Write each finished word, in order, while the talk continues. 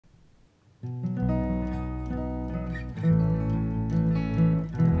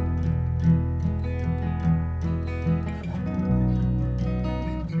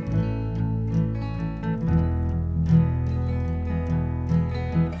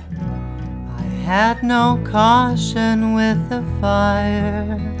Had no caution with the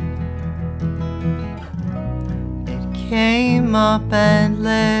fire. It came up and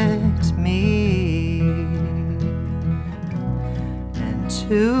licked me, and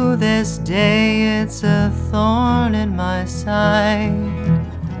to this day it's a thorn in my side.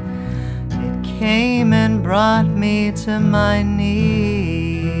 It came and brought me to my knees.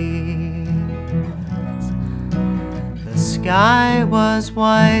 The sky was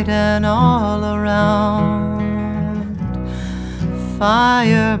white and all around,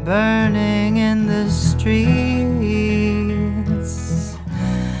 fire burning in the streets.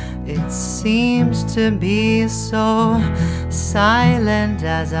 It seemed to be so silent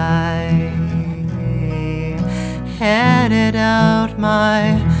as I headed out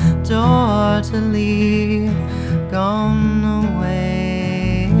my door to leave, gone away.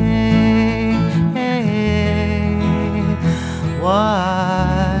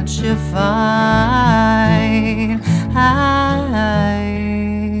 What you find,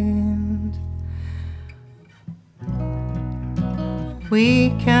 we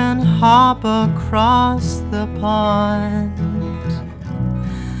can hop across the pond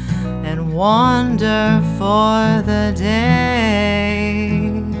and wander for the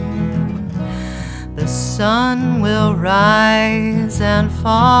day. The sun will rise and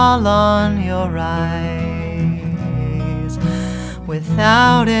fall on your eyes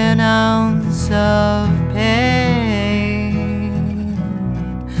without an ounce of pain.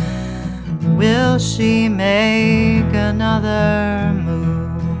 Will she make another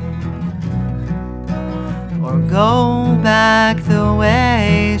move, or go back the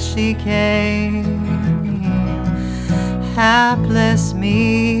way she came? Hapless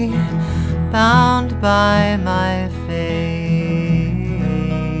me, bound by my fate,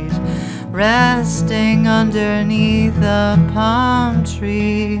 resting underneath a palm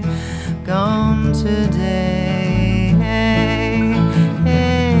tree, gone today.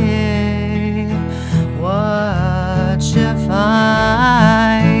 What you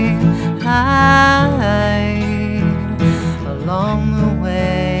find along the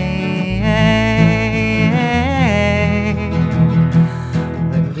way,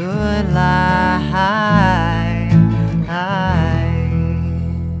 the good life.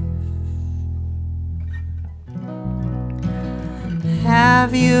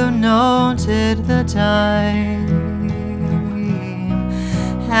 Have you noted the time?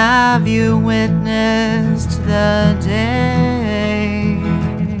 Have you witnessed the day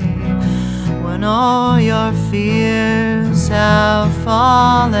when all your fears have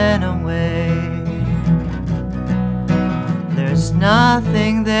fallen away? There's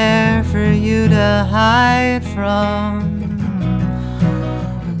nothing there for you to hide from.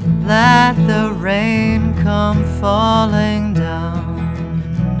 Let the rain come falling down.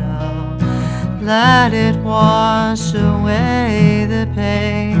 Let it wash away the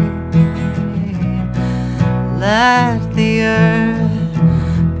pain. Let the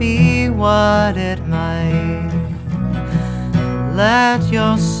earth be what it might. Let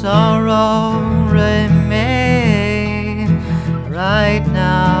your sorrow remain. Right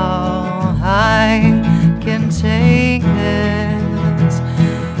now I can take this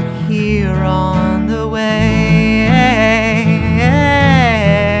here on the way.